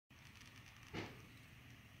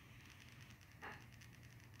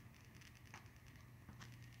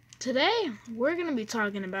Today, we're going to be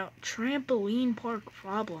talking about trampoline park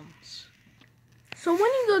problems. So when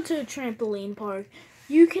you go to a trampoline park,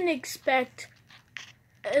 you can expect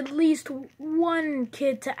at least one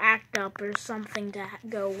kid to act up or something to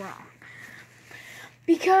go wrong.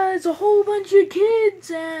 Because a whole bunch of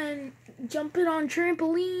kids and jumping on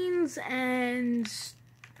trampolines and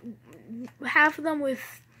half of them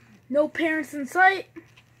with no parents in sight,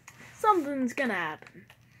 something's going to happen.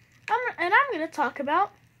 I'm going to talk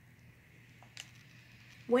about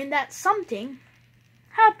when that something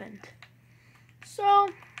happened. So,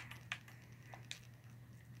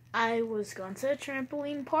 I was going to a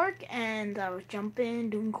trampoline park and I was jumping,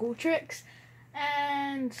 doing cool tricks,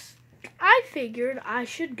 and I figured I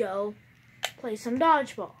should go play some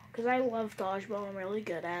dodgeball because I love dodgeball. I'm really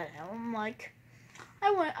good at it. I'm like,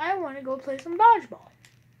 I want to go play some dodgeball.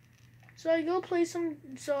 So I go play some.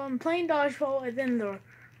 So I'm playing dodgeball, and then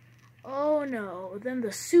then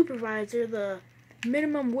the supervisor, the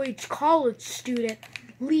minimum wage college student,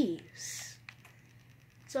 leaves.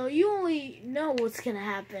 So you only know what's gonna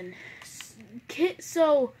happen.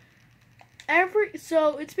 So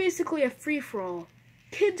it's basically a free-for-all.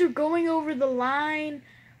 Kids are going over the line,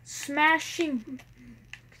 smashing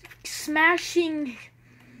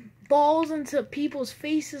balls into people's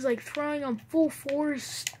faces, like throwing them full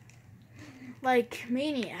force, like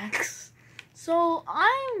maniacs. So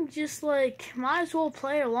I'm just like, might as well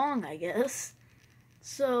play along, I guess.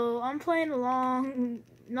 So I'm playing along.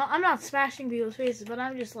 No, I'm not smashing people's faces, but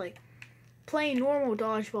I'm just like playing normal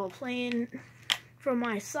dodgeball, playing from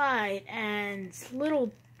my side, and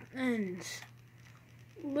little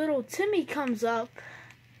Timmy comes up,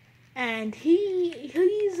 and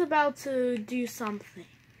he's about to do something.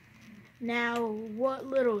 Now, what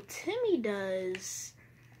little Timmy does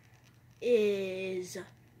is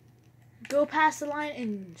go past the line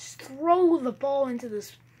and throw the ball into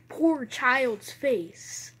this poor child's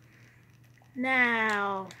face.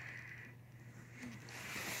 Now,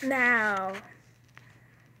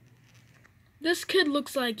 this kid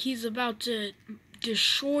looks like he's about to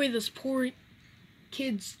destroy this poor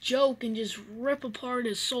kid's joke and just rip apart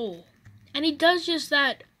his soul. And he does just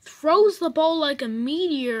that, throws the ball like a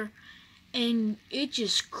meteor, and it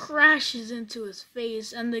just crashes into his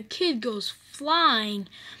face, and the kid goes flying,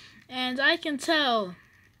 and I can tell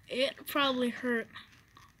it probably hurt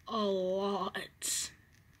a lot.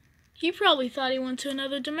 He probably thought he went to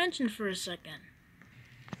another dimension for a second.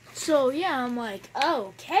 So yeah, I'm like,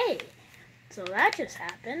 okay, so that just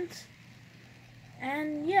happened.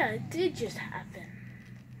 And yeah, it did just happen.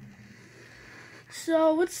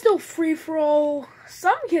 So it's still free for all.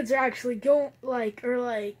 Some kids are actually going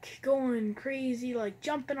crazy, like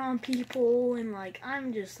jumping on people, and like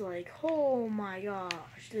I'm just like, oh my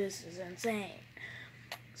gosh, this is insane.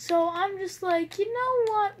 So I'm just like, you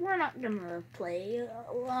know what? We're not gonna play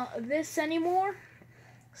this anymore.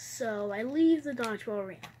 So I leave the dodgeball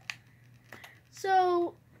arena.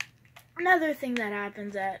 So another thing that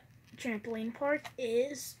happens at trampoline park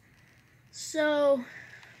is, so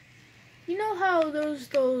you know how those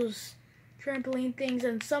trampoline things,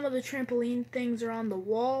 and some of the trampoline things are on the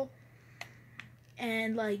wall,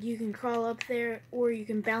 and like you can crawl up there or you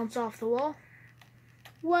can bounce off the wall?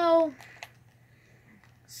 Well,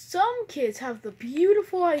 some kids have the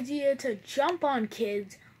beautiful idea to jump on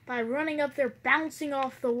kids by running up there, bouncing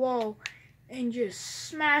off the wall, and just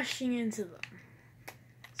smashing into them.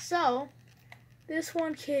 So, this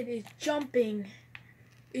one kid is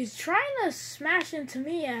trying to smash into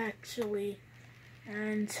me, actually.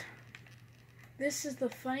 And this is the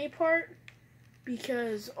funny part,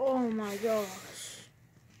 because, oh my gosh.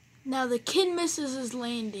 Now, the kid misses his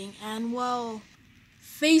landing, and well,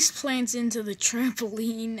 face plants into the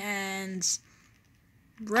trampoline, and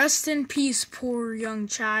rest in peace, poor young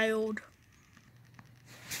child.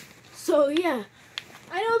 So yeah,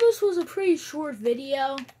 I know this was a pretty short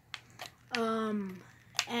video,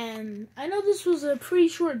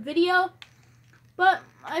 but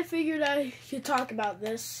I figured I could talk about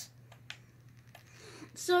this.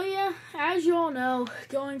 So yeah, as you all know,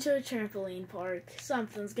 going to a trampoline park,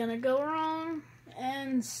 something's gonna go wrong,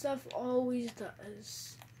 and stuff always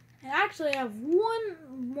does. And actually, I have one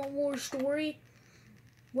more story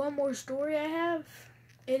I have.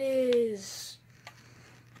 It is,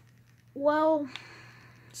 well,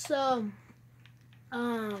 so,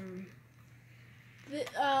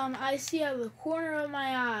 I see out of the corner of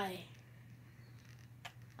my eye,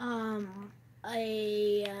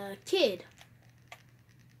 a kid,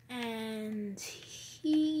 and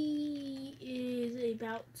he is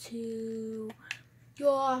about to go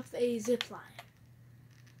off a zip line.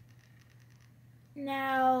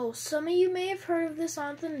 Now, some of you may have heard of this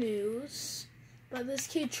on the news, but this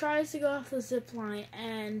kid tries to go off the zip line,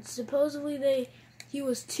 and supposedly he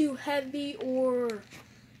was too heavy, or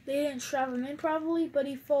they didn't strap him in properly, but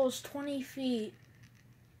he falls 20 feet,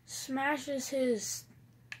 smashes his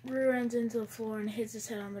rear ends into the floor, and hits his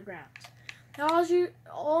head on the ground. Now, as you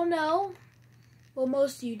all know, well,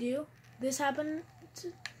 most of you do, this happened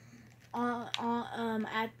at a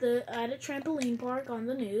trampoline park on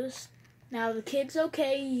the news. Now, the kid's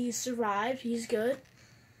okay, he survived, he's good.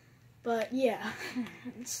 But, yeah.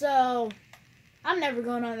 So, I'm never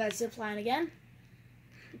going on that zip line again.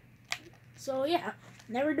 So, yeah,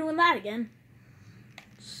 never doing that again.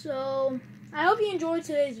 So, I hope you enjoyed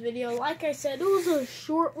today's video. Like I said, it was a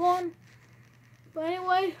short one. But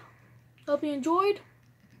anyway, hope you enjoyed.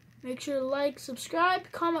 Make sure to like, subscribe,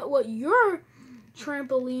 comment what your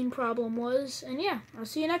trampoline problem was. And yeah, I'll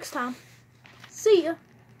see you next time. See ya.